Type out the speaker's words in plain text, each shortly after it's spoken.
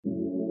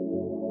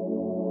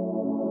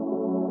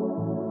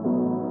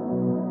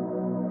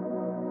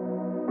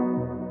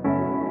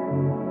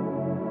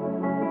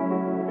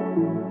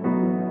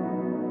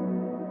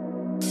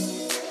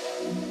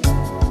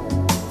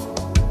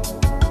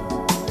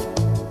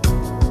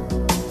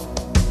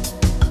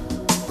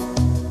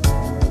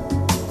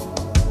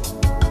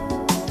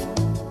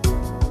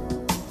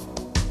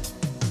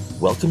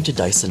Welcome to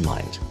Dice and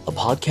Mind, a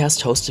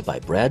podcast hosted by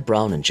Brad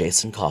Brown and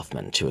Jason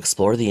Kaufman to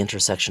explore the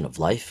intersection of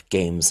life,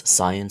 games,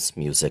 science,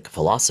 music,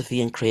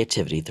 philosophy, and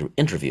creativity through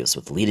interviews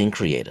with leading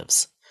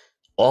creatives.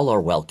 All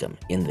are welcome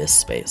in this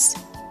space.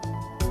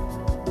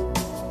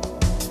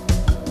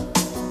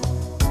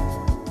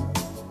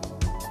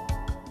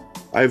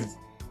 I've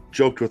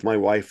joked with my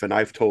wife and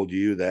I've told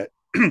you that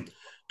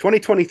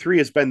 2023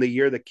 has been the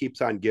year that keeps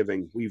on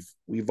giving.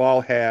 We've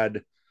all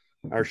had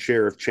our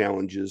share of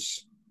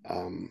challenges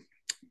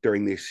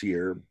during this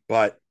year,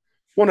 but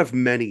one of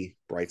many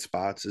bright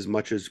spots, as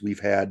much as we've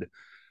had,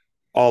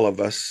 all of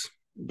us,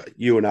 but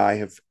you and I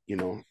have,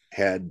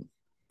 had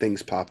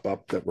things pop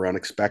up that were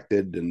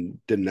unexpected and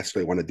didn't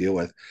necessarily want to deal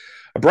with.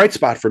 A bright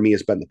spot for me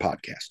has been the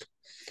podcast.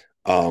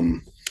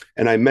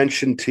 And I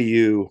mentioned to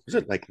you, was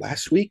it like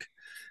last week,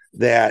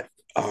 that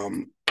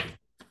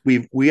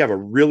we have a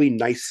really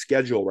nice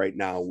schedule right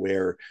now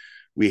where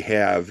we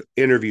have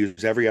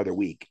interviews every other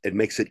week. It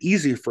makes it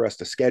easy for us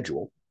to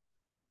schedule.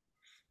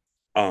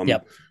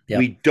 Yep.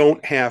 We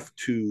don't have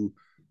to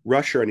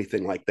rush or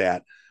anything like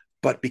that.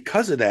 But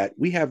because of that,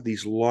 we have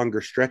these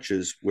longer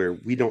stretches where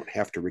we don't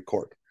have to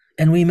record.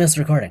 And we miss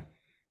recording.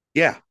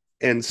 Yeah.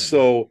 And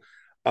so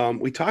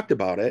we talked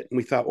about it and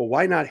we thought, well,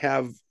 why not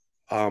have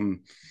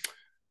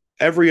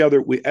every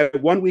other week?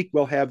 1 week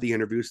we'll have the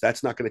interviews.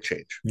 That's not going to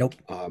change. Nope.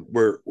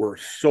 We're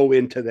so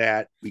into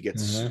that. We get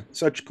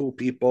such cool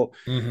people.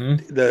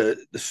 The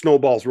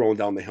snowball's rolling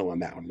down the hill on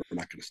that one. We're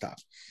not going to stop.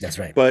 That's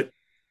right. But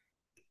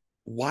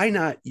why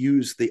not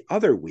use the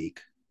other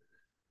week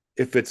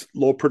if it's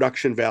low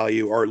production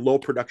value or low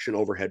production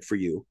overhead for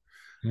you,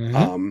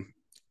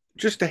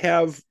 just to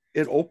have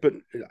it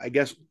open, I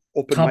guess,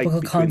 open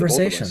topical mic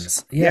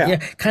conversations. Yeah.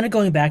 Kind of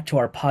going back to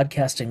our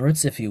podcasting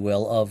roots, if you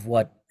will, of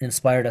what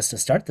inspired us to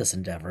start this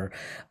endeavor.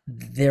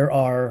 There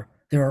are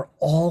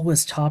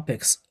always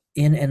topics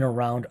in and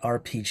around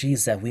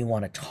RPGs that we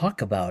want to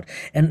talk about.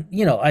 And,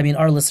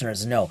 our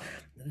listeners know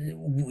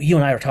you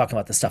and I are talking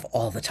about this stuff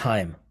all the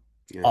time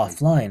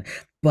offline,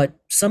 but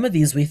some of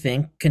these we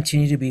think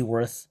continue to be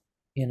worth,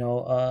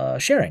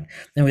 sharing.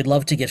 And we'd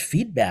love to get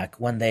feedback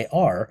when they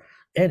are,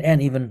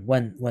 and even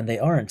when they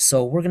aren't.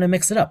 So we're going to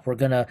mix it up. We're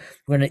going to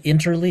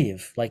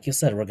interleave. Like you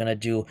said, we're going to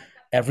do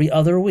every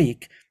other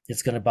week.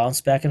 It's going to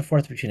bounce back and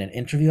forth between an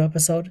interview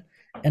episode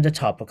and a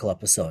topical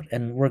episode.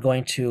 And we're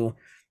going to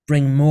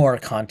bring more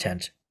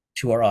content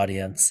to our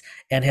audience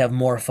and have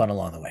more fun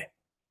along the way.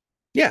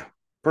 Yeah,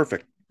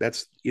 perfect.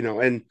 That's,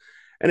 and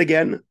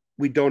again,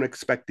 we don't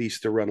expect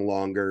these to run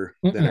longer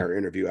than our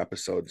interview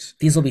episodes.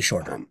 These will be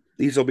shorter.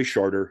 We've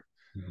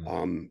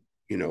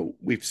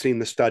seen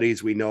the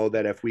studies. We know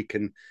that if we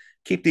can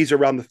keep these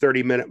around the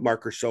 30-minute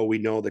mark or so, we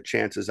know the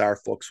chances are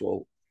folks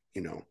will,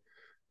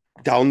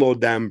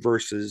 download them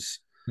versus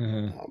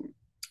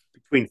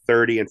between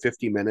 30 and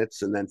 50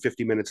 minutes. And then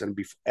 50 minutes and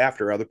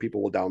after, other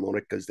people will download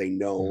it because they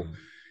know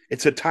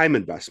it's a time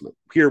investment.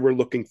 Here we're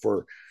looking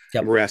for,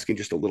 and we're asking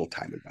just a little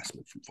time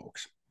investment from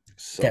folks.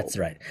 So, that's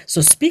right.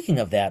 So speaking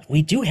of that,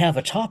 we do have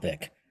a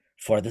topic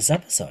for this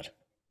episode.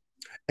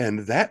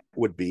 And that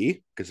would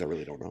be, because I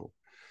really don't know.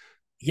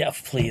 Yeah,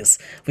 please.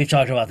 We've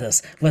talked about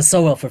this, but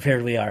so well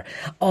prepared we are.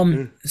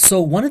 So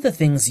one of the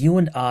things you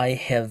and I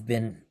have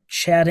been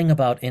chatting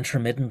about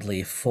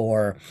intermittently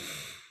for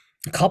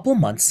a couple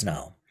months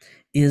now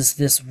is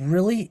this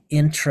really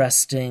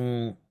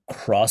interesting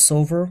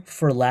crossover,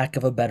 for lack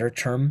of a better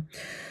term.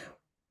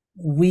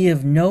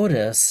 We've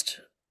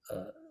noticed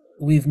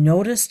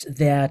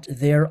that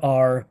there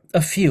are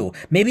a few,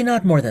 maybe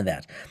not more than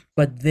that,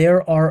 but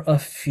there are a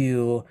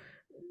few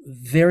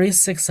very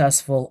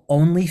successful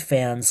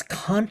OnlyFans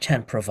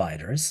content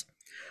providers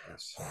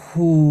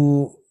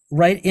who,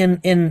 right,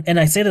 and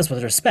I say this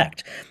with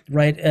respect,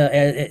 right,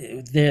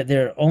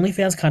 they're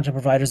OnlyFans content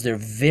providers. They're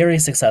very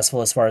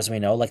successful as far as we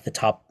know, like the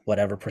top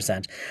whatever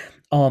percent,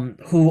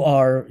 who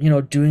are,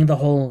 doing the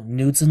whole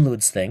nudes and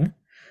lewds thing,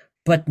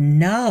 but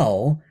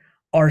now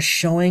are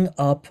showing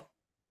up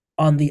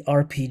on the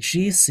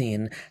RPG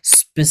scene,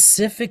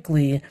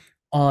 specifically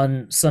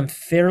on some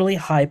fairly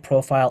high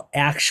profile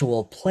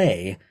actual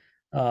play,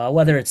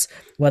 whether it's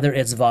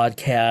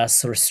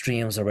vodcasts or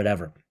streams or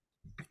whatever.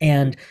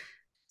 And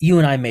you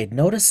and I made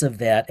notice of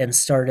that and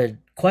started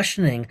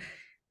questioning,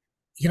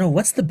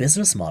 what's the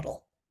business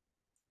model?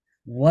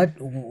 Why?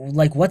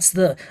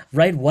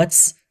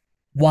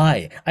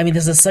 I mean,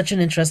 this is such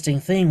an interesting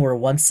thing where,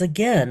 once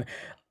again,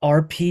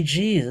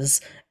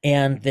 RPGs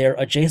and their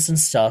adjacent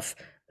stuff,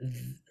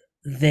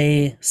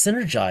 they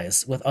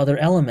synergize with other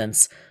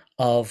elements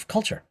of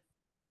culture.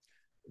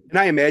 And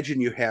I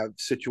imagine you have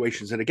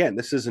situations, and again,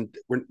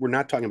 we're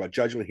not talking about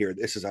judgment here.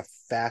 This is a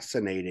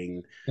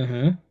fascinating,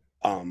 in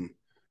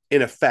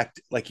effect,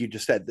 like you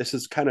just said, this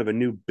is kind of a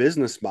new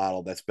business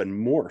model that's been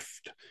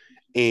morphed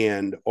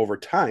and over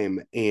time,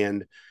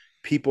 and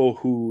people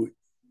who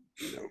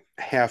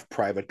have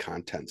private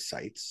content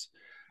sites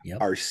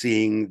are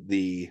seeing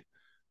the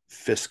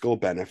fiscal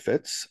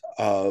benefits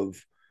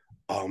of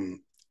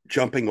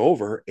jumping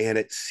over, and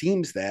it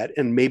seems that,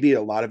 and maybe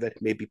a lot of it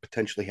maybe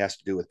potentially has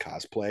to do with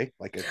cosplay,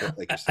 like you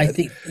I said,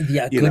 think,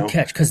 yeah, you good know.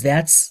 catch, because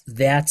that's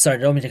sorry,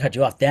 I don't mean to cut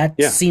you off. That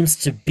Yeah, seems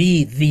to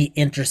be the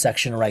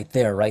intersection right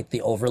there, right?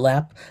 The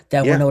overlap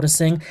that we're yeah.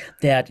 noticing,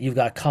 that you've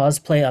got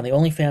cosplay on the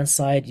OnlyFans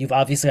side, you've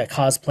obviously got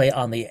cosplay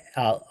on the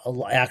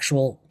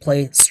actual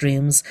play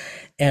streams,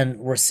 and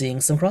we're seeing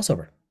some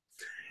crossover.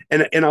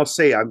 And I'll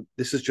say,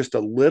 this is just a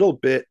little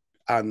bit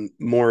on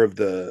more of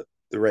the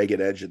ragged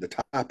edge of the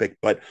topic,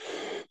 but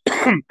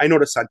I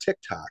notice on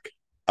TikTok,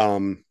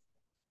 um,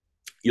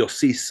 you'll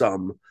see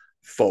some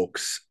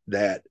folks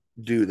that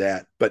do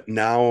that, but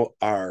now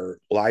are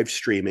live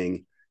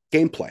streaming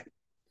gameplay,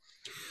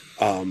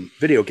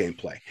 video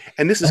gameplay.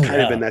 And this is Oh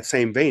kind of in yeah, that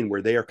same vein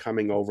where they are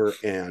coming over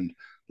and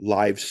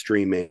live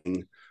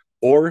streaming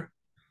or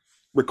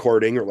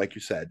recording, or like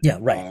you said, yeah,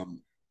 right.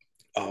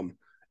 um,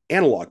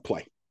 analog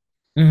play,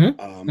 Mm-hmm.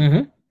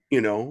 um,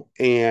 Mm-hmm.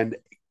 and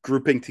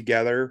grouping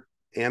together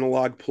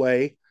analog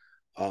play,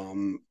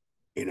 um,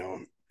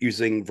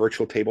 using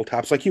virtual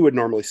tabletops like you would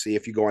normally see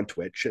if you go on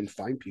Twitch and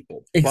find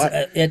people.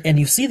 But And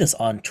you see this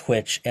on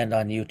Twitch and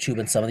on YouTube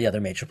and some of the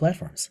other major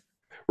platforms.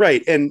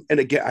 right, and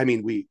again, I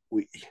mean, we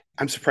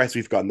I'm surprised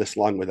we've gone this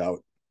long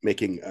without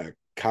making a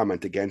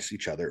comment against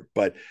each other.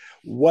 But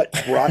what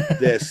brought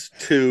this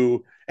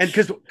to, and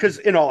because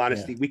in all Yeah.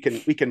 honesty, we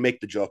can make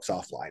the jokes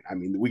offline. I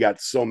mean, we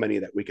got so many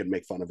that we can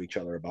make fun of each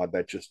other about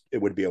that, just it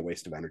would be a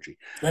waste of energy.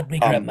 Let me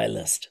grab Um, my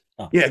list.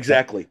 Oh, yeah, yep.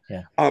 exactly.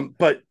 Yeah.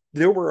 But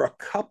there were a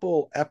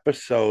couple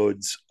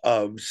episodes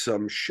of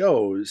some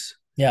shows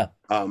Yeah.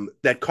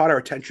 that caught our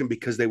attention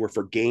because they were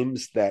for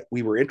games that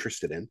we were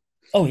interested in.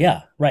 Oh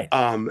yeah, right.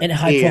 And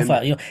high And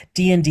profile,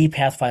 D&D,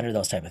 Pathfinder,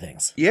 those type of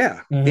things.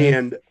 yeah,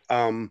 Mm-hmm.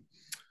 and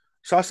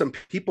saw some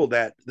people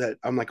that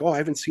I'm like, oh, I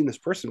haven't seen this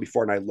person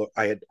before, and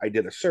I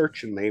did a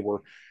search, and they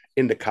were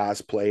into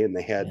cosplay, and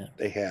Yeah.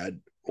 they had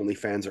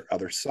OnlyFans or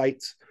other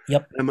sites.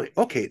 Yep. And I'm like,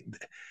 okay,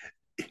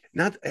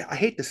 not I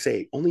hate to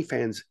say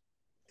OnlyFans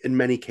in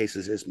many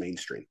cases is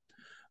mainstream,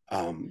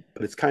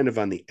 but it's kind of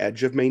on the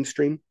edge of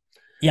mainstream.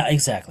 Yeah,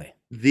 exactly.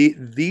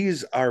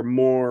 These are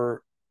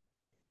more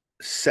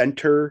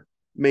center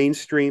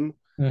mainstream,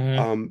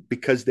 Mm-hmm.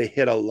 because they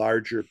hit a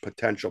larger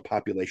potential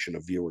population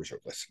of viewers or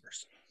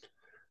listeners.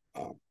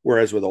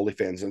 Whereas with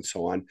OnlyFans and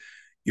so on,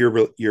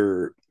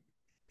 you're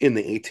in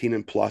the 18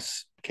 and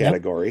plus Yep.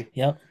 category,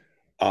 Yep.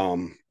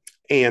 um,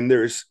 and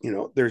there's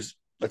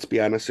let's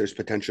be honest, there's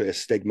potentially a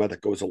stigma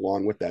that goes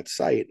along with that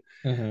site.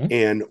 Mm-hmm.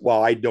 And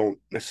while I don't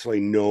necessarily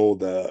know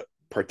the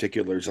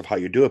particulars of how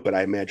you do it, but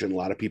I imagine a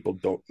lot of people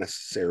don't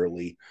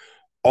necessarily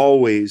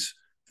always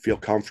feel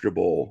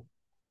comfortable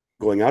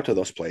going out to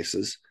those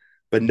places.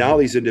 But now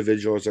these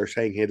individuals are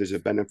saying, hey, there's a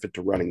benefit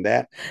to running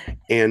that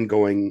and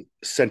going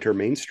center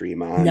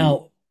mainstream on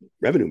Now,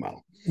 revenue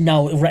model.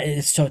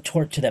 right, so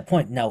to that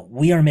point, now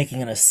we are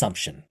making an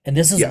assumption, and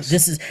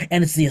Yes.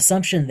 and it's the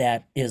assumption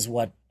that is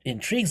what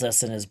intrigues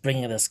us and is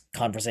bringing this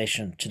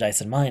conversation to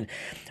Dice and Mind.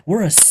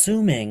 We're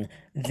assuming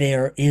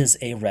there is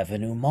a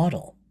revenue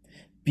model,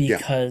 Yeah.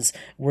 because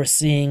we're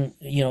seeing,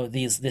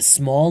 this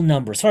small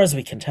number, as far as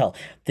we can tell,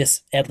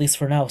 this, at least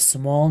for now,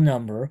 small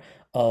number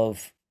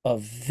of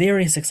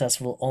very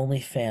successful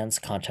OnlyFans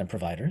content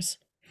providers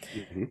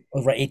Mm-hmm.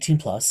 over 18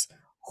 plus,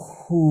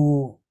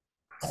 who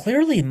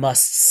clearly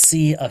must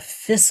see a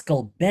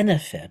fiscal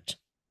benefit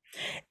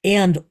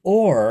and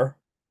or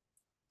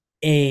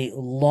a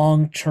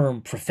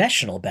long-term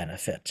professional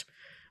benefit,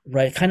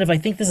 right? Kind of, I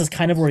think this is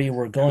kind of where you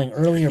were going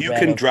earlier, You Brad,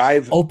 can of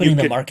drive, you opening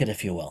the could, market,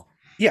 if you will.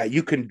 yeah,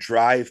 you can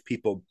drive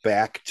people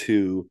back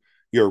to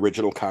your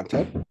original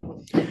content.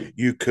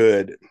 You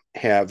could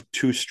have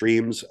two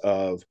streams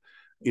of,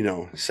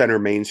 center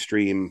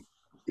mainstream,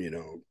 you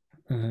know,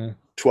 Hmm.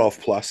 12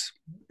 plus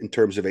in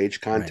terms of age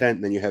Right. content,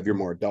 and then you have your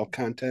more adult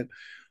content,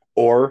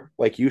 or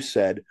like you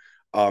said,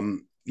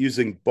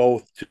 using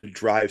both to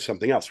drive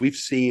something else.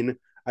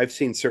 I've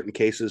seen certain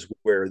cases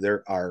where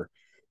there are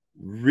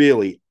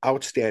really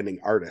outstanding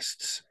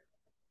artists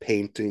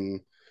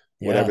painting,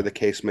 whatever Yeah. the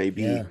case may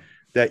be, Yeah.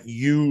 that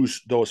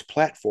use those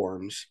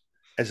platforms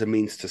as a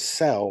means to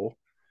sell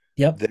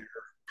Yep. their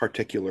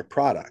particular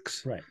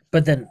products. Right.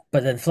 But then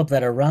flip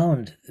that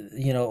around,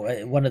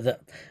 one of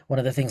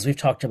the things we've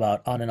talked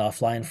about on and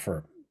offline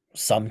for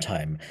some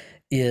time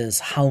is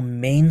how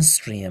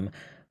mainstream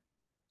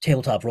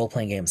tabletop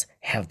role-playing games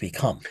have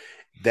become.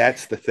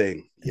 That's the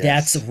thing.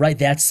 That's Yes. right,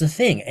 that's the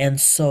thing.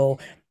 And so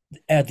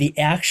the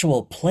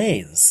actual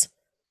plays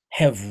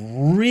have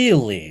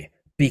really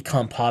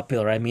become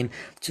popular. I mean,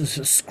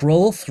 just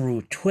scroll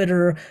through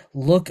Twitter,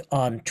 look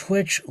on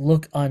Twitch,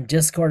 look on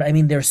Discord. I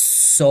mean, there's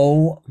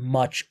so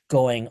much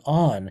going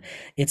on.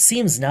 It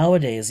seems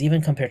nowadays,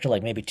 even compared to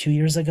like maybe 2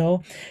 years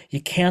ago,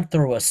 you can't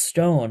throw a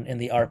stone in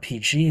the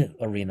RPG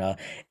arena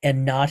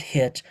and not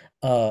hit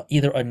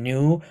either a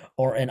new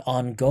or an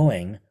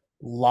ongoing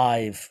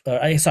live.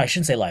 Sorry, I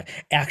shouldn't say live,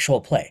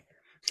 actual play,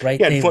 right?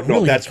 Yeah, and They footnote,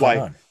 really have caught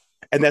on.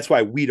 that's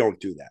why we don't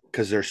do that,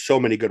 because there's so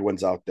many good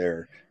ones out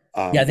there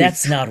Yeah, We've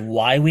that's not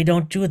why we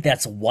don't do it.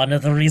 That's one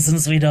of the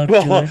reasons we don't do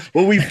well,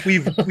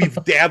 it.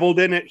 we've dabbled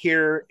in it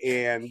here,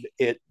 and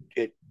it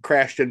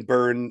crashed and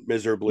burned We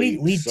miserably.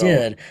 we So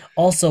did.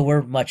 Also,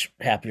 we're much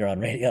happier on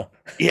radio.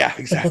 yeah,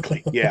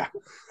 exactly. Yeah.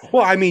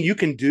 Well, I mean, you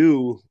can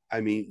do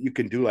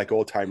like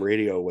old time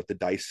radio with the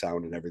dice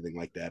sound and everything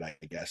like that, I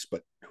guess.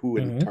 But who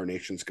in Hmm.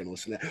 tarnation's going to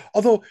listen to that?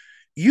 Although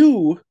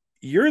you,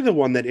 you're the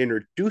one that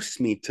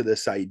introduced me to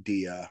this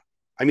idea.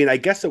 I mean, I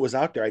guess it was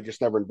out there. I just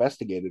never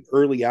investigated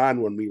early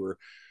on when we were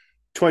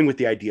toying with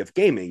the idea of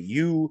gaming.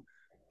 You,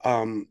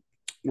 um,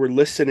 were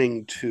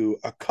listening to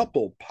a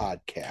couple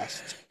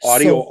podcasts,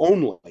 audio So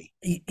only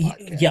Yeah,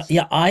 podcasts.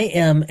 yeah, I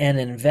am an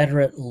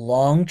inveterate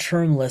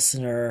long-term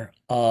listener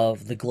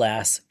of the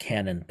Glass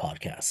Cannon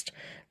podcast.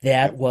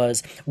 That Yep.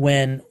 was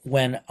when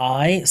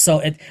I so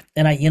it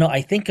and I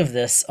I think of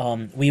this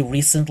we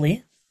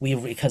recently we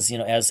because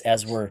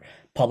as we're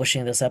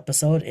publishing this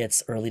episode,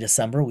 it's early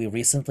December. We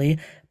recently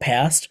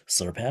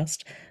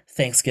surpassed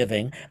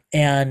Thanksgiving,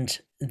 and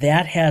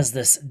that has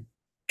this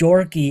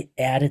dorky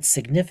added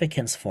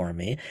significance for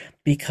me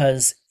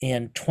because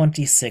in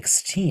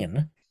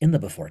 2016, in the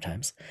before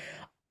times,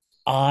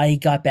 I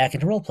got back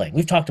into role playing.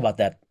 We've talked about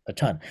that a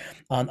ton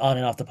on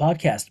and off the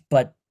podcast,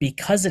 but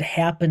because it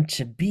happened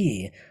to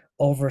be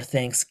over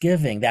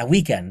Thanksgiving that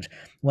weekend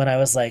when I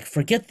was like,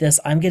 forget this,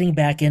 I'm getting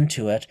back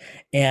into it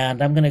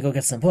and I'm going to go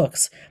get some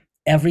books.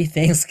 Every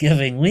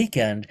Thanksgiving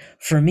weekend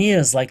for me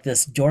is like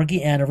this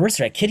dorky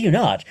anniversary. I kid you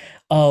not,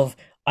 of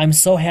I'm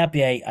so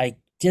happy I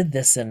did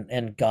this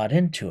and got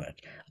into it.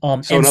 So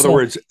And in other so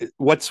words,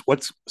 what's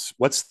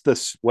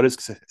this? What is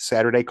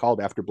Saturday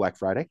called after Black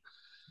Friday?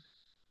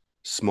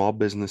 Small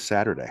Business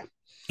Saturday.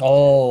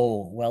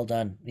 Oh, well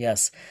done.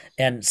 Yes.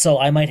 And so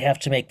I might have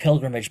to make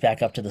pilgrimage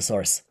back up to the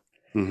source.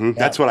 Yeah.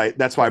 That's why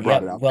I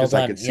brought Yep. it up Well because I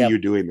done. could see Yep. you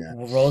doing that.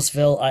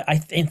 Roseville.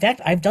 In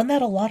fact, I've done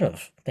that a lot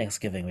of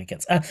Thanksgiving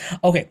weekends.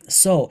 Okay.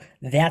 So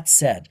that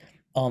said,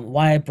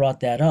 why I brought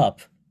that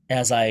up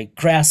as I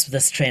grasp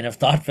this train of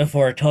thought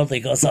before it totally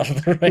goes off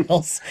the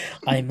rails,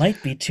 I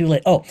might be too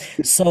late. Oh,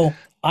 so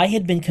I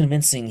had been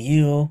convincing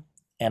you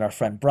and our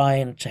friend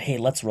Brian to, hey,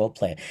 let's role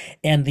play.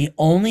 And the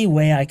only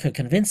way I could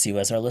convince you,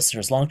 as our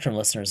listeners, long-term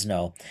listeners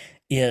know,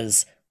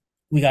 is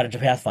we got into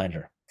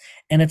Pathfinder.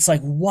 And it's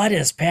like, what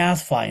is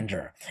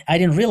Pathfinder? I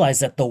didn't realize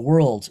that the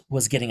world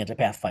was getting into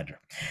Pathfinder.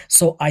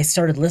 So I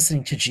started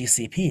listening to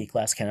GCP,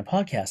 Glass Cannon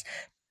Podcast,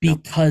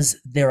 Yep. because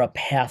they're a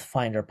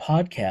Pathfinder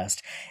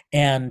podcast.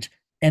 And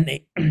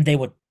they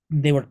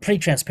were pretty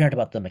transparent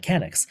about the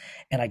mechanics.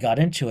 And I got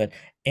into it.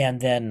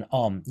 And then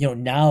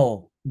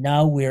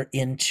now we're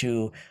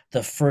into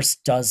the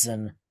first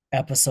dozen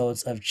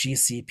episodes of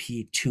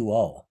GCP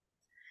 2.0,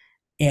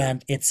 Yeah.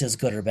 and it's as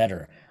good or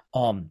better.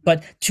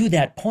 But to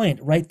that point,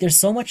 right, there's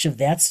so much of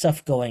that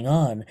stuff going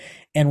on,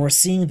 and we're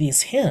seeing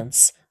these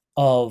hints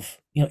of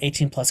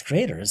 18 plus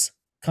creators,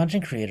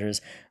 content creators,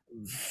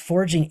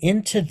 forging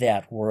into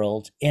that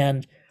world,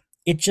 and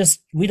it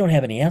just we don't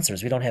have any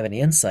answers, we don't have any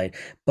insight,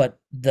 but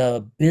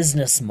the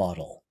business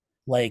model,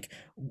 like,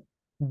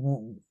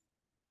 w-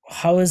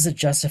 how is it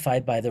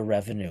justified by the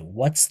revenue?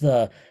 What's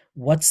the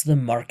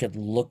market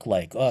look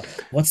like?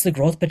 What's the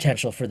growth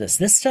potential for this?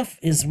 This stuff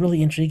is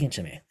really intriguing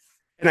to me.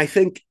 And I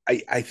think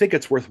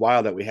it's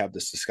worthwhile that we have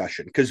this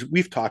discussion because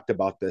we've talked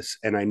about this,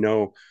 and I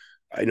know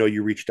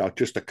you reached out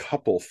just a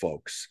couple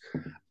folks.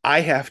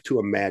 I have to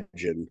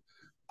imagine,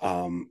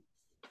 um,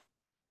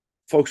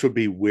 folks would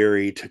be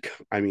weary to.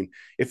 I mean,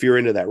 if you're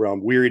into that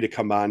realm, weary to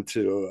come on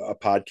to a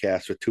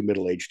podcast with two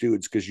middle aged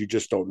dudes because you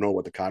just don't know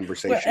what the Well,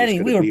 conversation is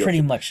anyway, going we to were be. Or if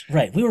pretty much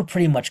right. We were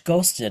pretty much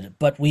ghosted,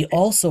 but we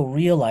also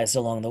realized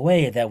along the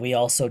way that we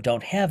also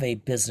don't have a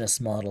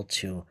business model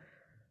to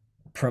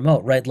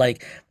promote, right?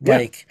 Like,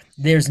 yeah,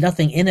 there's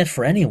nothing in it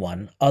for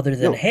anyone other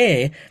than, no,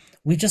 hey,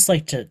 we just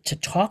like to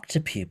talk to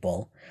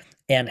people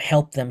and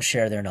help them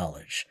share their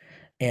knowledge.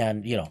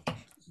 And, but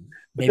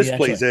maybe this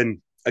eventually. plays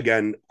in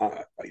again.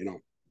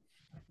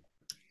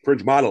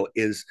 Fringe model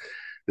is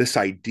this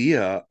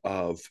idea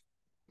of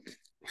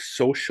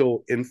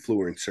social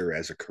influencer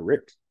as a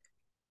career.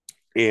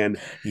 And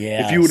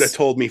if you would have Yes.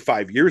 told me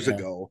 5 years Yeah.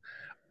 ago,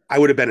 I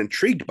would have been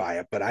intrigued by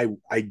it, but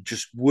I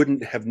just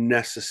wouldn't have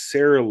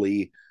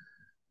necessarily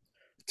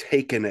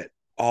taken it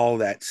all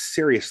that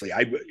seriously.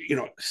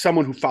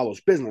 Someone who follows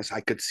business,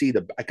 I could see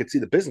the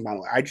business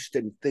model. I just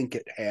didn't think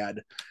it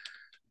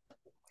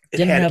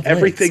Didn't had have legs.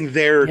 everything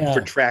there for Yeah.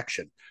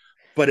 traction,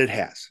 but it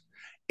has.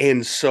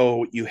 And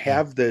so you Yeah.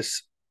 have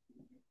this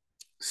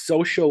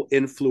social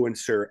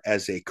influencer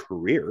as a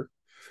career,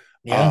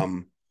 Yeah.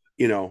 um,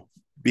 you know,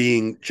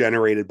 being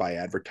generated by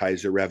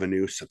advertiser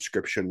revenue,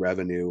 subscription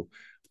revenue,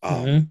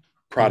 um, Mm-hmm.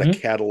 product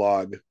Mm-hmm.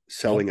 catalog, Yep.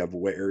 selling of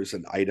wares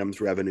and items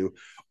revenue.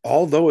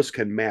 All those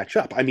can match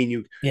up. I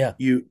mean, Yeah.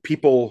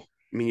 people.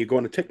 I mean, you go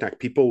into TikTok,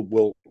 people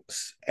will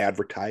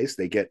advertise.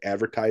 They get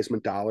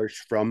advertisement dollars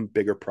from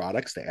bigger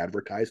products to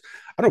advertise.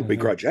 I don't Mm-hmm.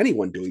 begrudge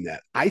anyone doing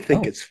that. I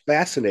think Oh. it's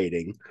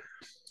fascinating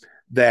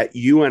that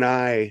you and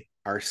I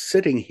are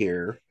sitting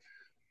here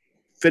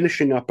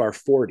finishing up our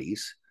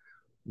 40s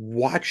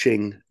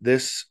watching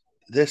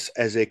this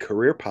as a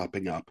career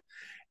popping up,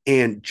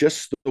 and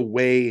just the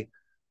way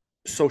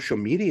social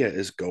media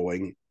is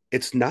going,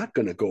 it's not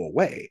going to go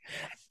away.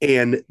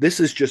 And this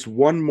is just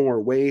one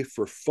more way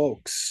for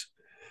folks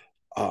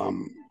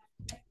um,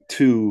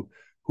 to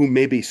who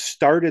maybe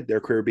started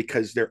their career,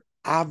 because there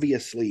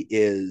obviously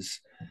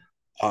is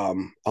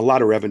a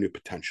lot of revenue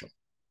potential.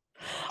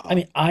 I Um,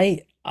 mean,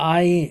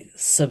 I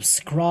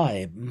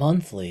subscribe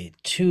monthly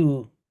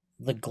to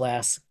the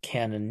Glass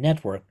Cannon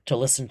network to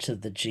listen to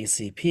the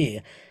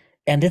GCP,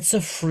 and it's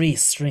a free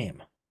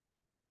stream.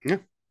 yeah,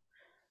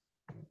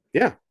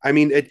 yeah. I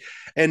mean it,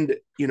 and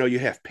you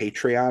have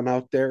Patreon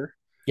out there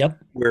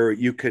Yep. where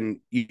you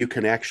can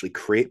actually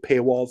create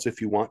paywalls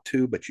if you want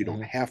to, but you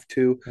don't hmm have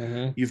to.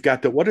 hmm You've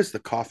got the what is the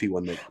coffee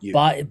one that you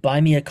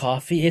Buy me a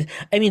coffee.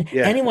 I mean,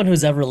 yeah, anyone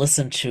who's ever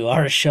listened to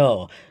our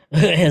show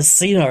has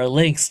seen our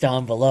links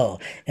down below,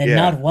 and yeah.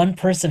 not one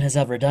person has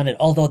ever done it.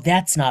 Although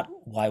that's not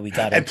why we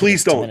got And into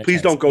please this to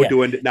don't monetize. go Yeah.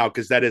 doing it now,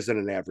 because that isn't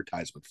an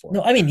advertisement for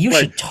No, it. I mean, you But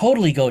should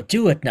totally go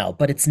do it now,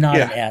 but it's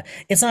not an yeah, ad.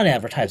 It's not an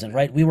advertisement,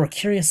 right? We were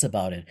curious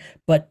about it,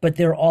 but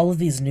there are all of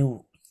these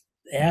new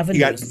you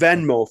got avenues.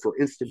 Venmo for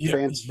instant Yeah,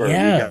 transfer.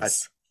 You got,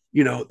 yes,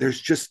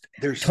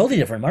 there's totally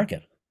different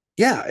market.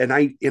 yeah, and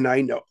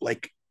I know,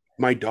 like,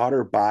 my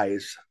daughter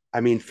buys.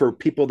 I mean, for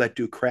people that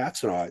do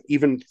crafts and all,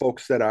 even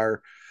folks that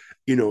are,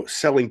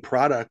 selling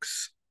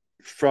products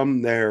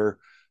from their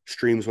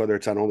streams, whether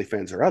it's on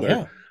OnlyFans or other,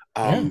 Yeah,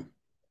 yeah. um,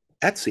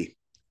 Etsy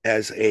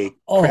as a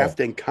Oh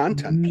crafting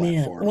content man.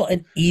 platform. Well,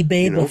 and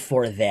You eBay know,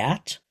 before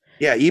that.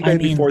 yeah, I eBay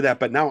mean, before that,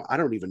 but now I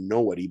don't even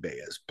know what eBay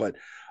is. But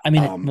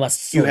it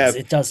must you still exist. have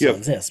It does you still have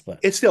exist,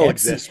 but it still Etsy,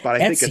 exists, but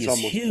I think Etsy it's is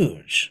almost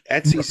huge.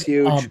 Etsy's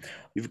huge. Um,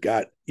 You've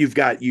got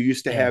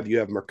yeah. you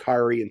have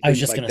Mercari and I was things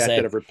just like gonna that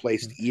say, have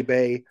replaced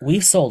eBay.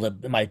 we've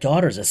sold my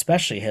daughters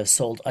especially have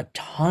sold a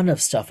ton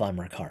of stuff on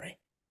Mercari.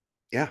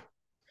 Yeah,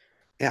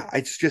 yeah.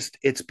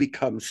 It's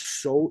become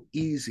so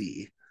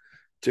easy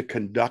to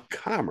conduct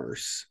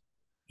commerce.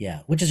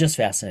 Yeah, which is just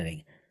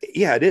fascinating.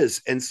 Yeah, it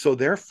is. And so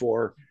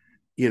therefore,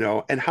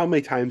 and how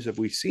many times have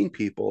we seen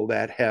people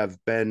that have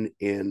been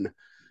in,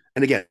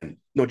 and again,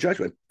 no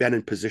judgment, been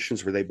in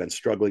positions where they've been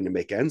struggling to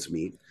make ends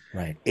meet,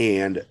 Right.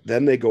 and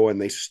then they go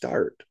and they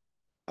start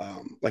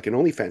like an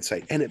OnlyFans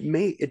site, and it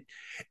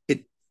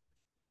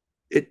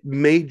it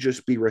may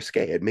just be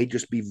risque, it may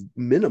just be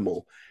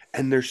minimal,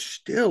 and they're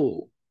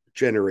still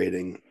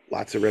generating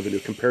lots of revenue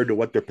compared to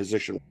what their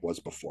position was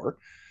before.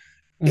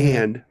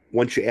 hmm And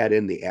once you add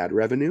in the ad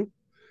revenue,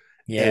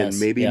 and Yes.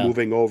 maybe Yeah.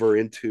 moving over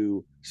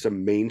into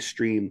some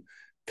mainstream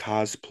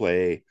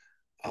cosplay,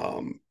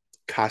 um,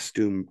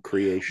 costume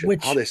creation,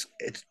 all Which, this,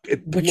 it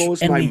which,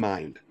 blows and my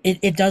mind.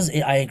 it does.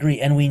 I agree,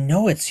 and we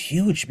know it's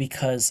huge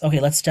because okay,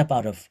 let's step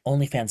out of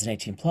OnlyFans and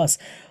 18 plus.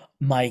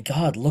 My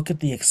God, look at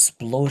the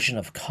explosion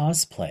of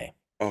cosplay.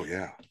 Oh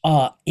yeah.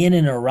 In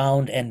and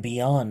around and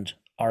beyond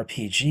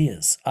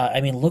RPGs.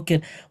 I mean, look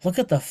at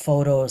the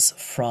photos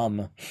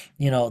from,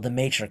 the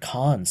major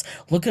cons.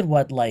 Look at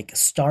what like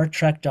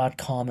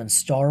StarTrek.com and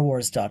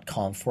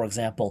StarWars.com, for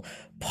example,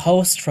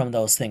 post from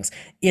those things.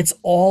 It's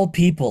all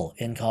people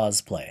in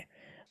cosplay.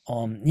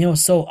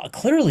 So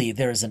clearly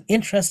there's an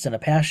interest and a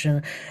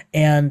passion,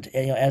 and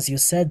as you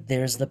said,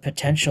 there's the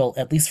potential,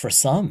 at least for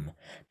some,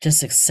 to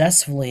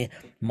successfully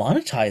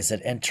monetize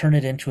it and turn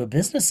it into a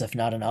business, if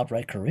not an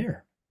outright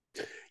career.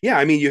 Yeah,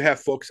 I mean, you have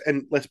folks,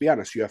 and let's be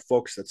honest, you have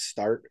folks that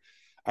start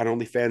on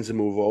OnlyFans and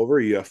move over.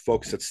 You have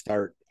folks that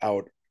start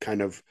out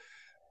kind of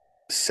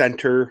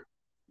center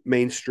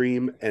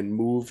mainstream and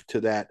move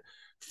to that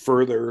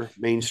further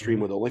mainstream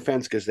Mhm. with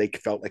OnlyFans because they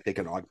felt like they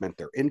can augment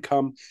their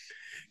income.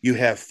 You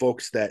have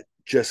folks that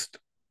just,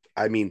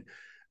 I mean,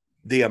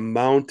 the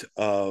amount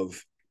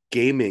of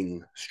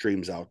gaming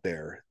streams out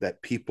there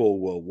that people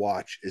will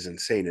watch is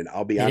insane. And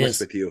I'll be It honest is.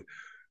 with you,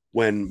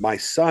 when my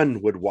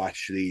son would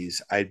watch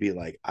these, I'd be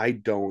like, I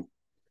don't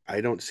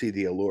see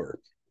the allure.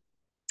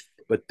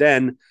 But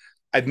then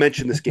I've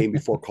mentioned this game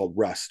before called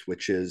Rust,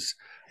 which is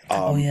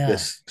Oh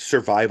yeah. this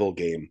survival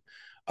game.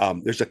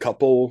 There's a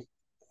couple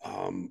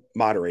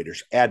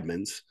moderators,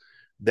 admins,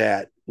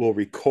 that will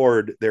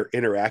record their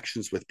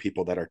interactions with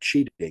people that are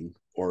cheating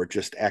or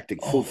just acting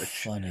Oh,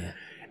 foolish. funny.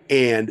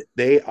 And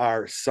they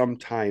are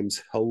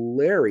sometimes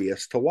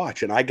hilarious to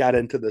watch. And I got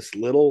into this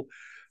little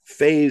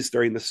phase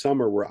during the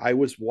summer where I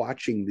was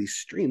watching these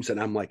streams and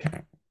I'm like,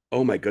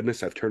 oh my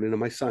goodness, I've turned into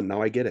my son.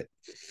 Now I get it.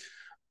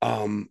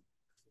 Um,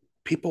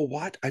 People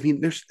watch. I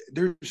mean, there's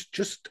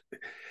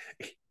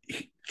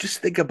just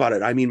think about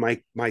it. I mean,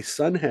 my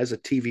son has a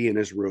TV in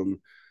his room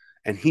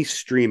and he's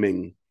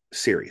streaming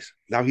series.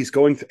 Now he's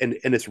going and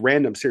it's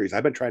random series.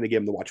 I've been trying to get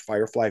him to watch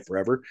Firefly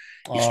forever.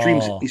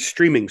 Oh, He's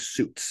streaming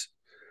Suits.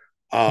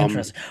 Um,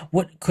 interesting.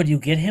 What could you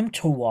get him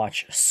to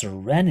watch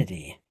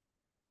Serenity,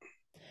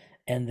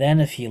 and then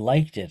if he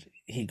liked it,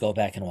 he'd go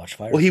back and watch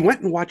well, he Firefly.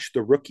 went and watched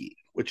The Rookie,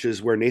 which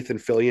is where Nathan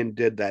Fillion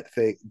did that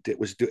thing. It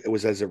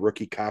was as a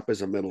rookie cop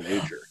as a middle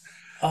ager,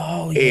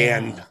 Oh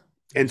and yeah.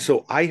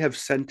 so I have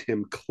sent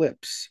him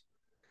clips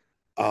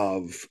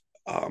of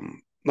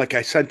like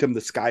I sent him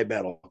the Sky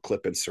Battle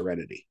clip in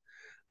Serenity.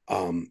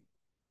 Um,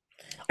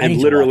 I And need to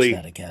watch literally,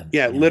 that again.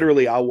 yeah, Yeah.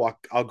 literally, I'll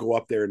go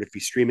up there, and if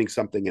he's streaming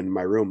something in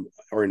my room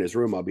or in his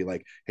room, I'll be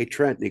like, "Hey,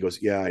 Trent," and he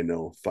goes, "Yeah, I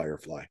know,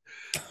 Firefly."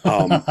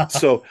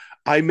 So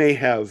I may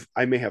have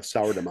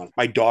soured him on.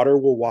 My daughter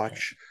will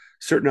watch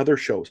certain other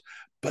shows,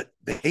 but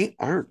they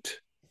aren't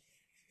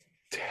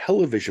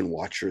television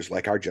watchers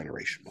like our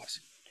generation was.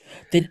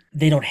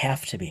 They don't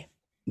have to be.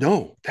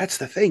 No, that's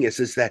the thing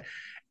is that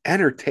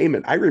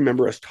entertainment. I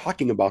remember us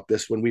talking about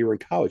this when we were in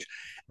college.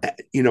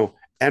 You know,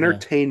 Yeah.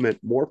 entertainment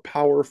more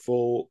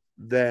powerful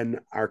than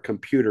our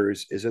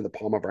computers is in the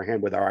palm of our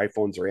hand with our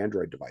iPhones or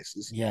Android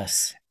devices.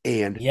 Yes.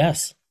 And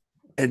Yes.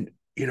 and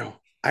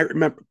I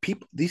remember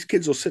people these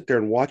kids will sit there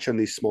and watch on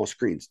these small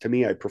screens. To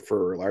me, I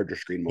prefer a larger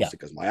screen Yeah. mostly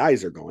because my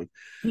eyes are going.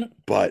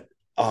 But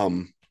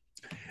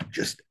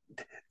just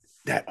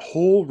that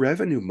whole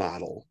revenue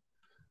model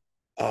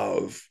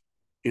of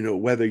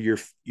whether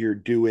you're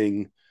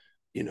doing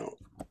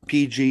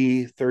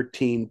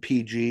PG-13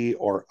 PG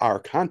or R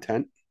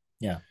content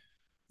Yeah.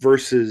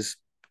 versus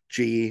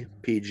G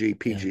PG Yeah.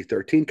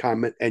 PG-13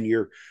 comment, and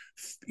you're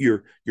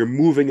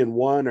moving in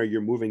one or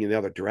you're moving in the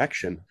other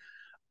direction.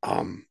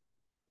 um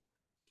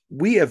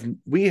we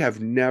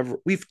have never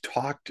we've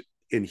talked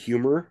in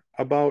humor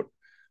about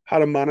how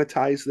to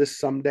monetize this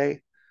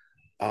someday.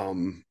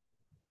 um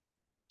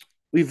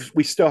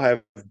we still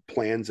have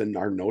plans in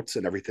our notes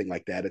and everything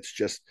like that. It's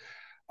just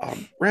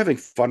we're having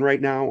fun right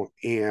now,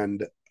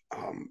 and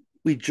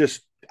we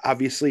just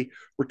obviously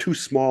we're too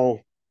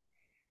small.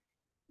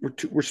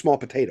 We're small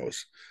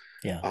potatoes.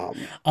 Yeah. Um,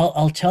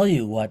 I'll tell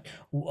you what.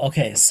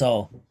 Okay,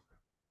 so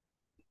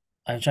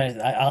I'm trying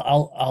to.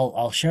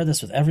 I'll share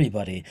this with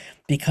everybody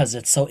because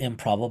it's so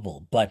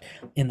improbable. But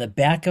in the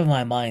back of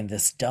my mind,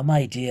 this dumb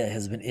idea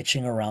has been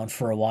itching around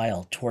for a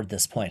while toward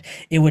this point.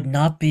 It would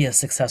not be a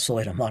successful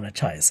way to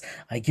monetize.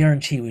 I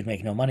guarantee we'd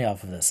make no money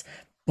off of this.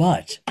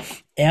 But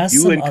as you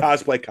some in other,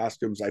 cosplay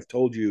costumes, I've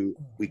told you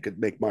we could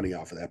make money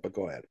off of that, but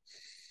go ahead.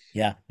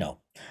 yeah, no.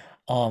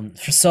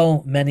 For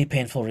so many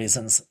painful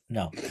reasons,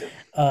 no.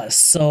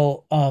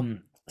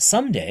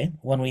 Someday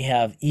when we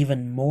have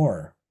even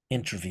more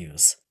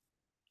interviews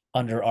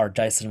under our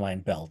Dyson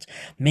Mind belt.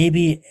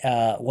 Maybe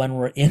when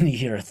we're in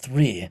year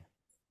 3,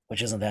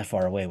 which isn't that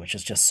far away, which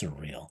is just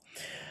surreal,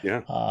 Yeah,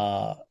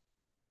 uh,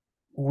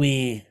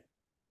 we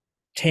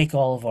take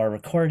all of our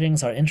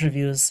recordings, our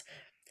interviews,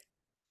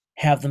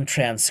 have them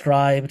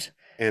transcribed,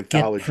 get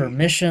anthology.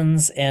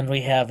 permissions, and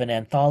we have an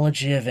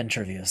anthology of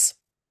interviews.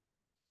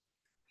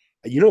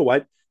 You know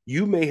what?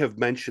 You may have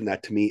mentioned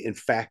that to me, in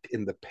fact,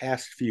 in the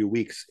past few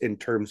weeks, in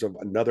terms of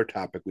another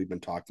topic we've been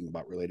talking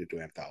about related to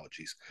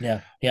anthologies,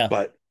 Yeah, yeah.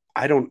 but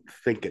I don't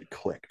think it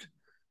clicked.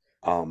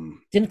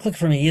 Um, Didn't click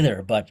for me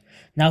either, but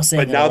now but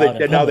saying it aloud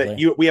and now that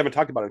publicly, we haven't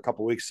talked about it in a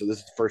couple of weeks, so this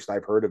is the first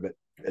I've heard of it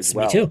as it's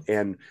me well, too.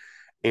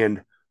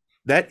 and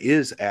that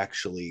is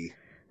actually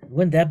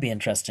Wouldn't that be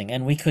interesting?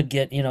 And we could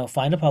get,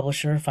 find a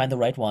publisher, find the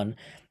right one,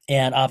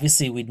 and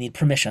obviously we'd need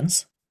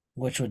permissions,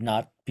 which would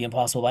not be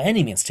impossible by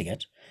any means to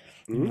get,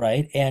 mm,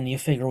 right? And you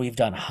figure we've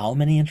done how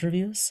many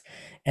interviews,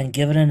 and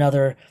given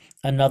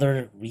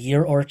another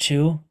year or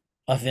two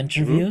of mm,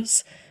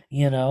 interviews,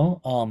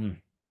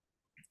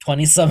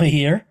 20 some a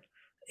year,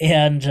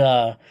 and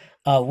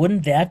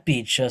wouldn't that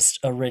be just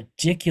a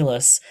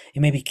ridiculous?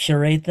 You maybe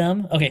curate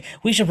them. Okay,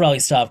 we should probably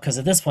stop because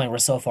at this point we're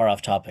so far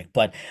off topic,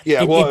 but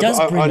yeah. it Well, does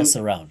bring us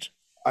around.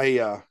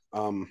 I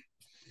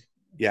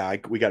yeah,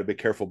 we got to be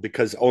careful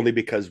because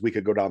we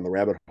could go down the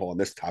rabbit hole on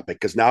this topic.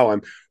 Because now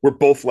we're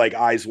both like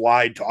eyes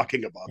wide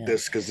talking about Yeah.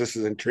 this because this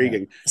is Yeah.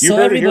 intriguing. You So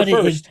heard it here everybody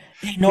first.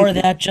 ignore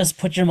that. Just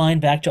put your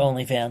mind back to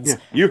OnlyFans. Yeah,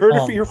 you heard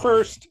it Um, here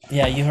first.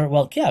 yeah, you heard.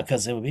 Well, yeah,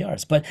 because it would be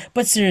ours. But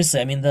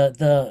seriously, I mean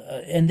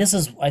and this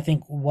is I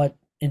think what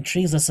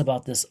intrigues us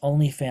about this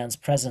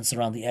OnlyFans presence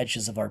around the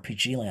edges of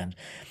RPG land.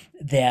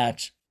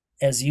 That,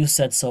 as you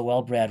said so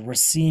well, Brad, we're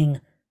seeing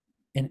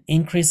an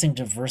increasing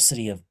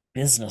diversity of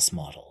business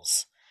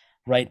models,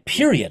 right?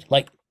 Period.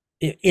 Like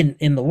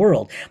in the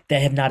world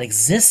that have not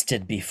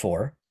existed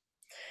before.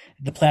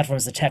 The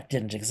platforms, the tech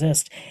didn't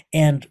exist.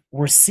 And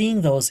we're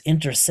seeing those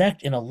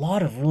intersect in a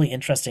lot of really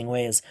interesting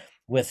ways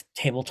with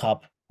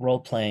tabletop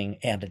role playing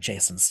and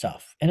adjacent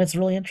stuff. And it's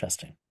really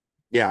interesting.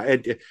 Yeah,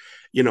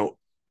 you know,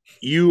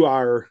 you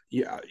are,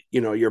 yeah,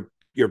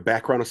 your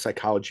background of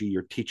psychology,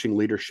 you're teaching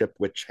leadership,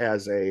 which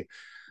has a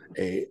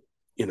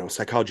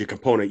psychology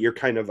component. You're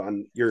kind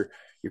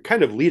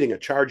of leading a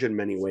charge in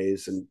many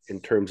ways in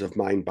terms of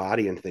mind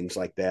body and things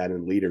like that,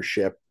 and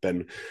leadership,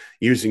 and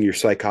using your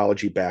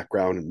psychology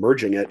background and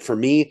merging it. For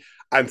me,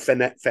 I'm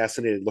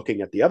fascinated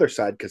looking at the other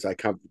side because I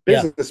come from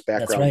Yeah, business that's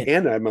background right.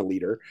 and I'm a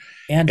leader.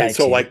 And And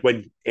so IT. like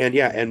when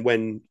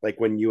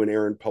you and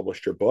Aaron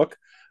published your book,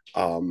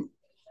 um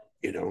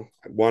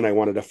one, I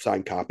wanted a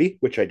signed copy,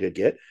 which I did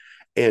get,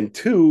 and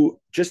two,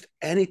 just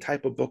any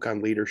type of book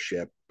on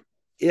leadership,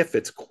 if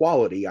it's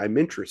quality, I'm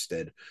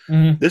interested.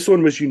 Hmm. This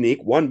one was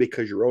unique, one,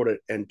 because you wrote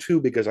it, and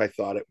two, because I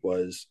thought it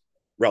was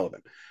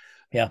relevant.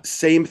 Yeah.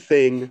 Same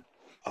thing.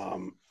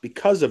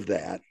 Because of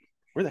that,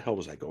 where the hell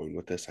was I going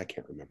with this? I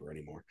can't remember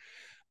anymore.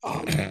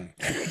 Um,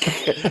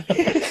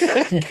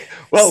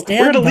 well,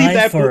 Stand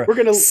by for we're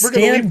gonna leave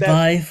stand that.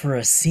 by for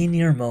a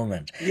senior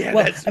moment. Yeah,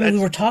 Well, I mean, we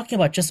that's were talking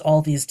about just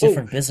all these oh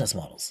different business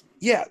models.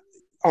 yeah.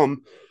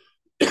 Um,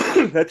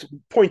 that's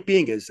point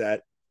being is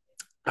that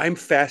I'm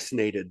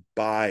fascinated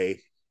by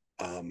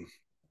um,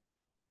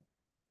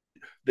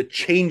 the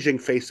changing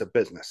face of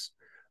business,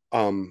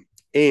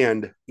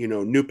 and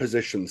new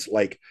positions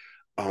like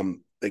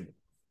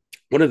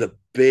one of the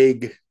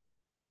big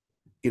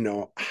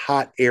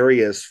hot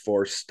areas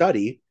for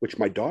study, which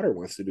my daughter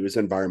wants to do, is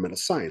environmental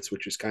science,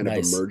 which is kind of a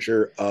Nice.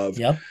 merger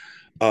Yep.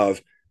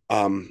 of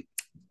um,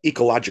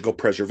 ecological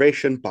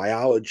preservation,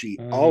 biology,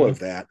 all Mm-hmm. of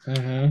that.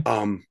 Mm-hmm.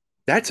 Um,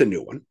 that's a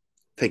new one,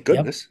 thank Yep.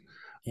 goodness.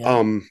 Yep.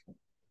 Um,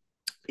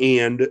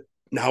 and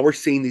now we're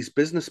seeing these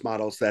business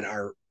models that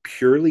are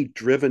purely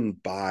driven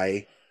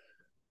by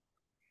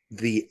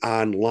the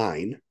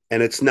online,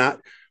 and it's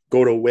not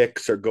go to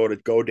Wix or go to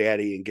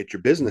GoDaddy and get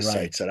your business site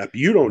Right. set up.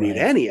 You don't need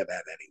Right. any of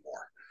that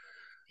anymore.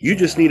 You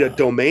just need a Yeah.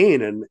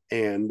 domain,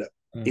 and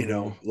Mm-hmm.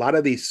 a lot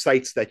of these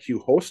sites that you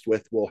host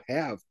with will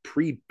have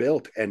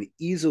pre-built and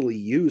easily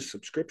used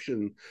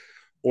subscription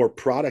or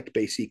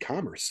product-based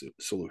e-commerce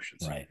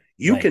solutions. Right.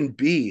 You Right. can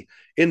be,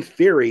 in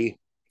theory,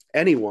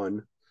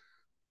 anyone,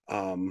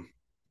 um,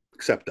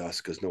 except us,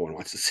 because no one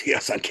wants to see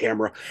us on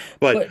camera.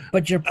 But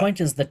But your uh,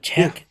 point is the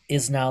yeah, tech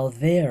is now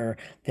there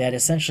that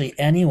essentially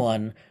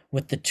anyone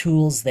with the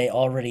tools they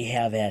already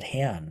have at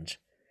hand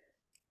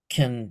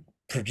can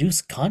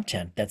produce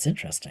content that's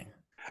interesting.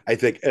 I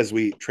think as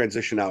we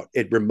transition out,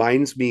 it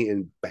reminds me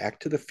in Back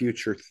to the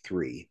Future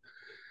 3,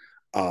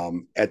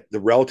 at the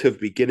relative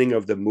beginning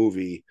of the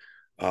movie,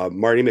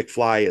 Marty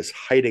McFly is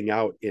hiding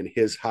out in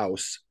his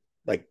house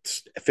like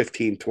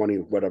 15, 20,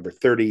 whatever,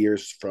 30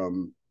 years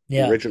from the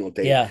Yeah. original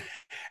date. Yeah.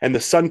 And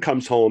the son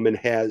comes home and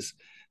has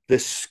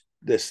this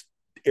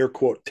air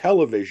quote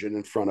television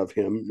in front of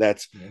him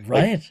that's like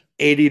Right.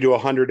 80 to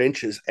 100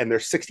 inches, and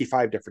there's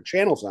 65 different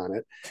channels on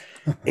it.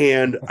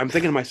 And I'm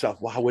thinking to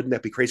myself, wow, wouldn't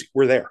that be crazy?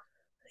 We're there.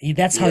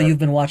 That's We how are you've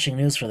been watching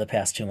news for the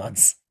past 2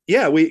 months.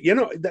 yeah,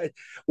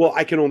 well,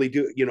 I can only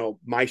do,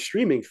 my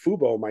streaming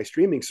Fubo, my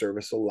streaming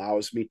service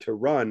allows me to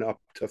run up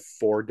to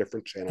four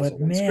different channels But on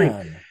one screen.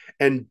 man,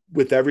 And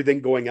with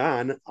everything going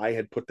on, I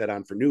had put that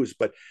on for news.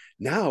 But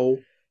now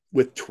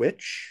with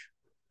Twitch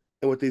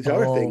and with these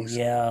other oh things,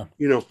 yeah.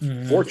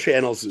 four Hmm.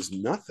 channels is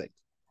nothing,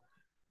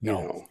 you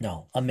No, know.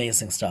 no.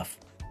 Amazing stuff.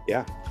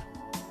 Yeah.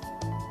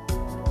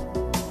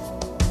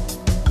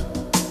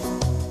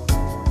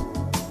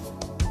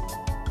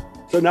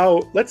 So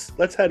now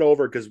let's head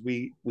over, because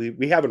we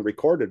haven't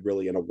recorded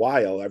really in a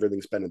while.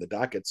 Everything's been in the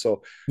docket.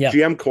 So Yeah.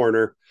 GM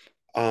corner,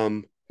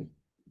 um,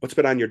 what's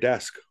been on your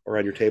desk or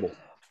on your table?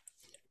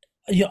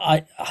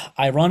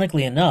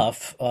 Ironically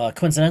enough,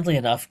 coincidentally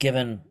enough,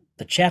 given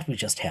the chat we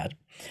just had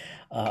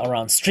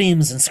around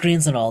streams and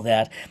screens and all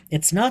that,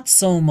 it's not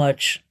so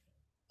much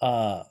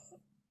uh,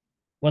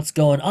 what's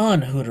going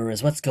on Hooter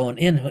is what's going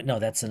in. No,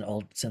 that's an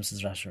old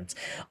Simpsons reference.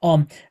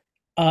 Um,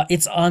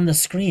 it's on the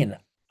screen.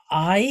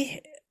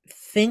 I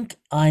think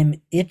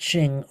I'm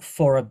itching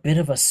for a bit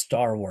of a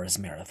Star Wars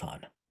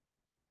marathon.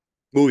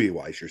 Movie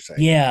wise, you're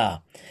saying? Yeah.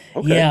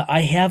 Okay. Yeah,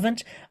 I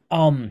haven't.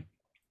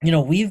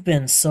 We've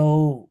been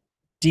so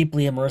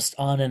deeply immersed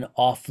on and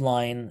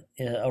offline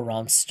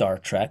around Star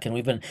Trek, and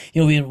we've been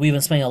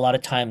spending a lot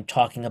of time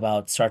talking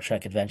about Star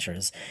Trek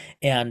adventures.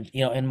 And,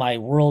 in my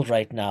world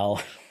right now,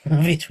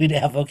 between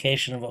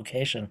avocation and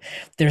vocation,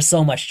 there's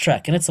so much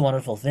Trek, and it's a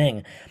wonderful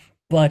thing.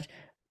 But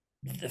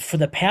for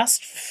the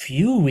past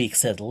few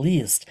weeks at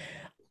least,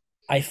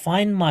 I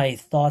find my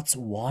thoughts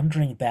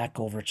wandering back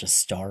over to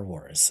Star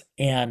Wars.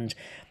 And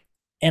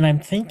I'm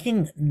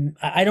thinking,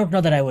 I don't know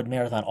that I would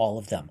marathon all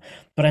of them,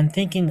 but I'm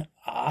thinking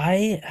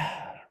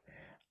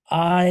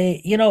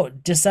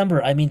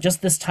December, I mean,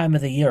 just this time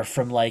of the year,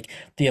 from like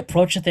the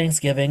approach of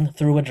Thanksgiving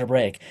through winter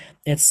break,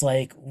 it's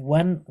like,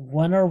 when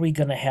are we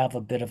gonna have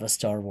a bit of a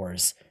Star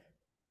Wars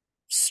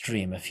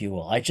stream, if you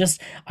will? I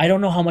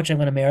don't know how much I'm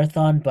gonna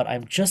marathon, but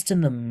I'm just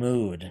in the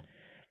mood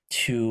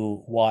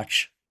to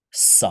watch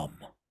some.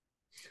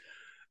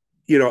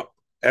 You know,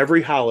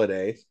 every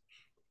holiday,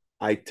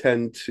 I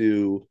tend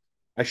to,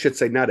 I should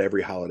say not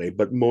every holiday,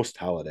 but most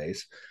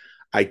holidays,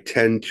 I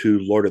tend to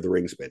Lord of the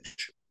Rings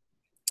binge.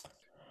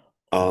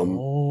 Um,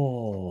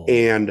 Oh,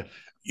 and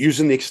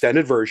using the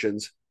extended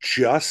versions,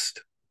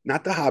 just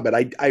not the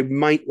Hobbit. I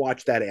might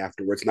watch that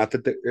afterwards. Not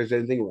that there's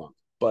anything wrong,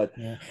 but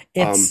yeah.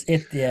 um,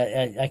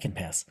 Yeah, I can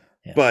pass.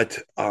 Yeah. but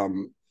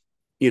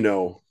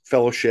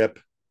Fellowship,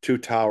 Two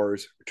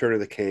Towers, Return of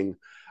the King.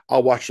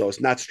 I'll watch those,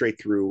 not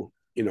straight through,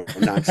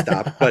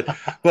 nonstop,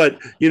 but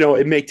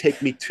it may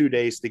take me 2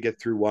 days to get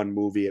through one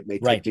movie. It may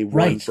take Right, me one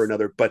right. for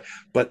another, but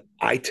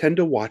I tend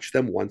to watch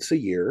them once a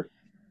year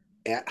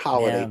at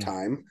holiday Man,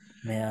 time,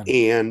 man.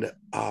 and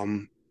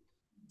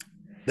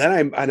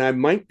I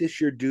might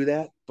this year do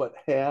that, but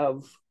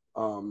have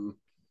um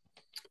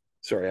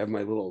sorry, I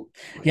have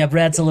Yeah,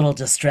 Brad's a little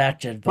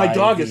distracted my by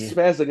dog is the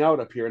spazzing out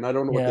up here, and I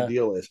don't know what the yeah.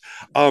 deal is.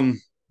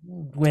 Um,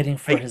 Waiting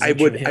for his I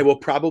interview. will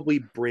probably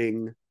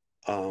bring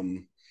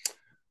um,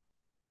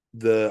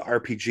 the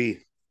RPG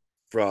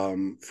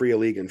from Free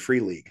League and Free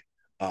League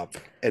up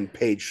and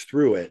page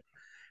through it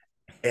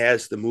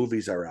as the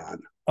movies are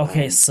on.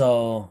 Okay,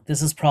 so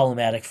this is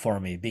problematic for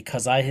me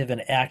because I have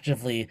been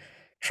actively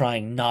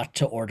trying not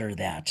to order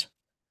that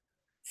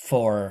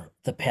for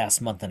the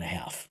past month and a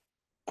half.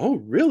 Oh,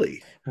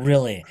 really?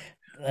 Really.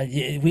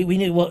 We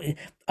need, well,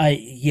 I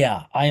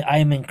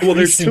am Well,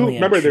 there's two. increasingly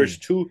Remember, intrigued. there's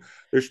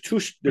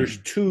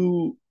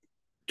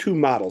two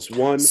models.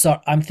 One, So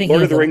I'm thinking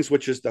Lord of of the the, Rings,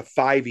 which is the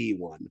 5e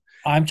one,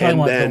 I'm talking and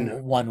about the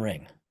then One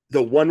Ring.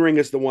 the One Ring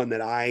is the one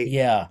that I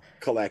Yeah,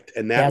 collect,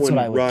 and that that's what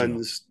I one would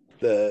do. runs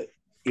the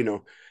you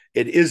know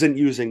it isn't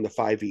using the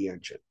 5e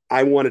engine.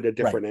 I wanted a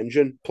Right, different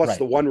engine. Plus, right,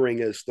 the One Ring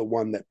is the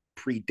one that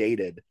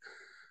predated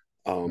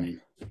right,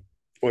 um,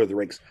 Lord of the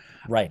Rings.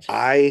 right.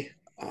 I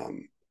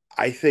um,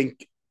 I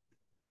think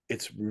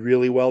it's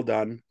really well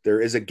done.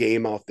 There is a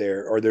game out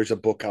there, or there's a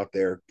book out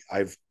there.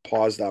 I've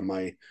paused on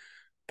my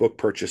book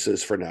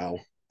purchases for now.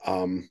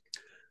 Um,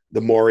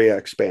 the Moria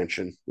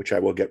expansion, which I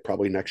will get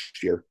probably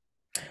next year.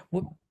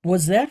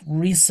 Was that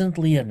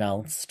recently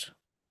announced?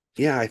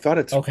 Yeah,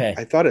 Okay.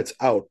 I thought it's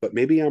out, but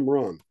maybe I'm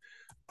wrong.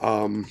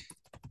 Um,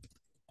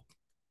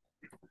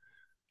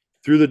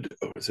 through the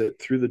is it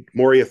through the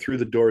Moria through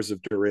the doors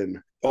of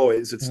Durin? Oh,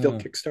 is it still Hmm.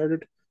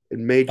 kickstarted? It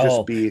may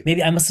just Oh, be.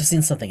 maybe I must have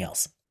seen something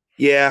else.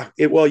 Yeah.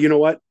 It well, you know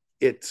what?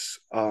 It's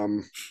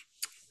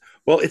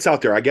well, it's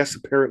out there. I guess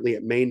apparently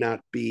it may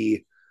not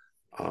be.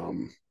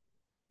 Um,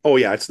 oh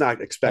yeah, it's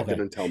not expected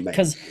Okay. until May.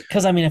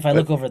 Because I mean, if I But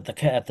look over at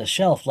the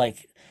shelf,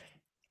 like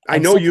I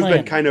I'm know still you've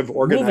been planning kind of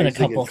moving a organizing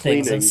couple and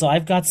things, and cleaning. so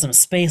I've got some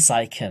space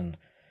I can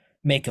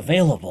make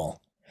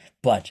available.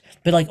 But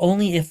like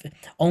only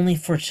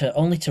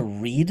to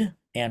read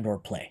and or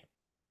play.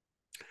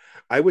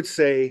 I would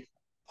say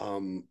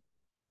um,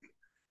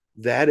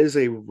 that is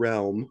a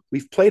realm.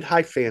 We've played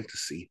high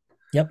fantasy,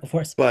 Yep, of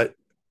course. but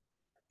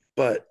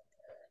but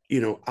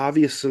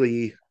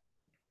obviously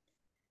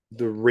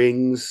the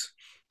Rings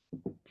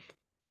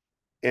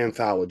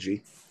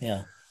anthology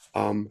Yeah,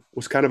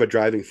 was kind of a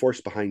driving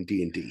force behind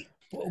D&D.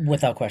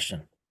 without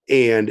question.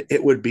 And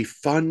it would be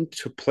fun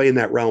to play in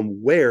that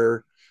realm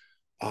where,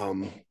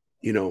 um,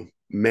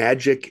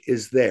 magic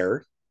is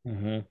there,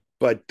 Hmm.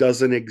 but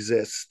doesn't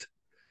exist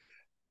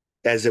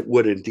as it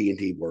would in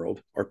D&D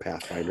world or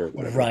Pathfinder, or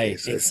whatever the Right,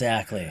 case is.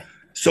 exactly.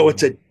 So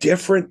it's a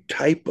different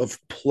type of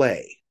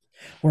play.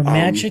 Where Um,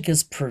 magic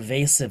is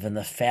pervasive in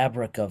the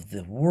fabric of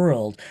the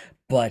world,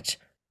 but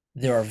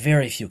there are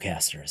very few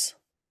casters.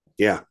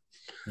 yeah.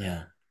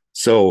 Yeah.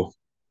 So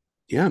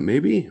yeah,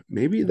 maybe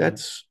Mhm.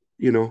 that's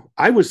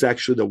I was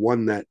actually the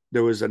one that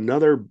there was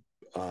another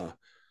uh,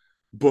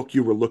 book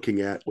you were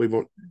looking at. We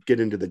won't get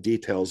into the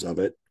details of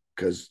it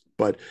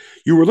but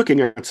you were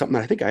looking at something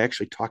that I think I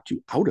actually talked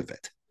you out of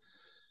it.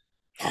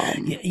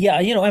 Yeah,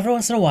 every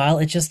once in a while,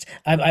 it just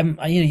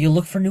you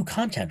look for new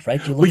content,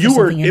 right? You look Well, for you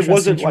were something it interesting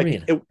wasn't to like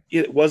read.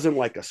 it wasn't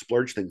like a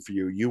splurge thing for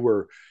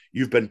you.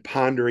 You've been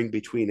pondering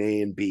between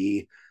A and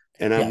B,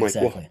 and Yeah, I'm like,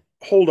 well, exactly.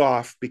 hold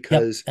off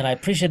Yep, because and I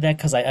appreciate that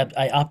because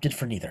I opted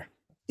for neither.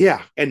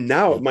 yeah, and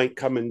now it Yep, might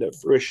come into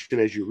fruition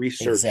as you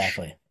research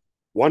exactly.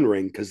 One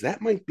Ring because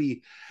that might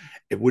be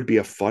it would be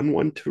a fun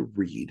one to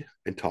read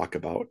and talk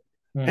about,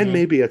 and Hmm.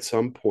 maybe at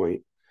some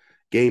point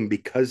game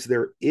because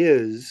there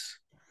is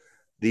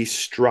the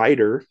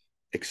Strider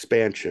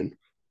expansion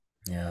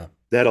Yeah.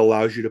 that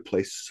allows you to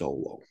play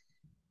solo.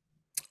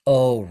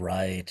 Oh,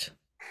 right.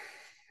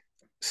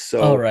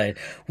 All So right.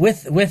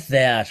 With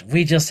that,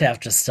 we just have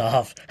to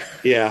stop.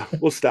 yeah,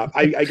 we'll stop.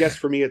 I guess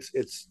for me,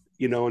 it's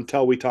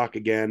until we talk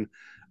again,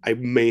 I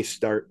may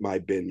start my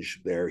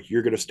binge there.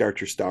 You're going to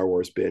start your Star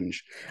Wars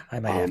binge, I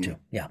might have to.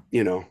 Yeah.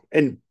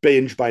 and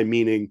binge by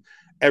meaning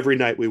every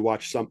night we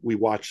watch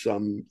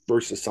some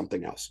versus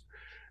something else,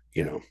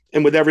 Yeah.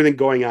 And with everything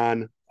going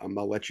on,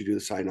 I'll let you do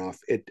the sign off.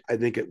 I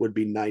think it would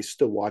be nice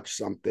to watch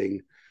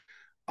something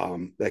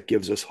that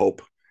gives us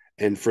hope,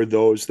 and for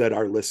those that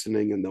are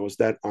listening and those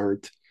that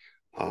aren't,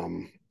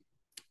 um,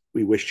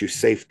 we wish you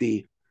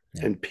safety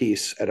Yeah. and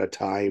peace at a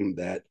time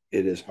that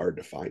it is hard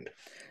to find.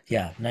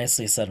 Yeah,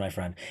 nicely said, my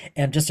friend.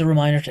 And just a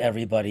reminder to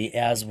everybody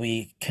as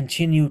we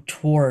continue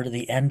toward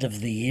the end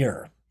of the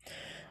year,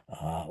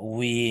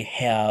 we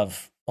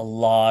have a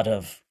lot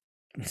of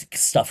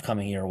stuff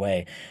coming your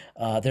way.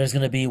 There's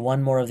going to be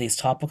one more of these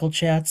topical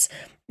chats,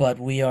 but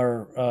we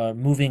are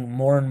moving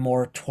more and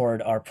more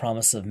toward our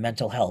promise of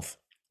mental health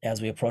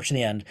as we approach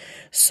the end.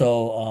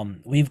 So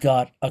we've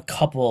got a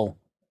couple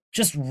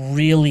just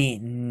really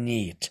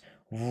neat,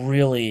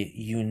 really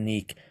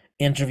unique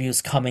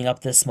interviews coming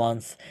up this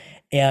month.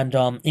 And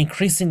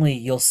increasingly,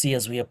 you'll see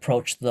as we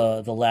approach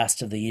the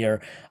last of the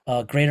year,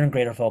 greater and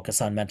greater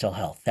focus on mental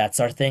health. That's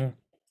our thing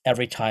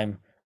every time,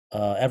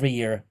 every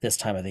year, this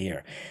time of the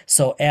year.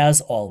 So,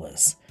 as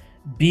always,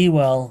 be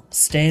well,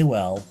 stay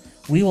well.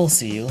 We will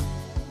see you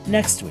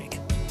next week.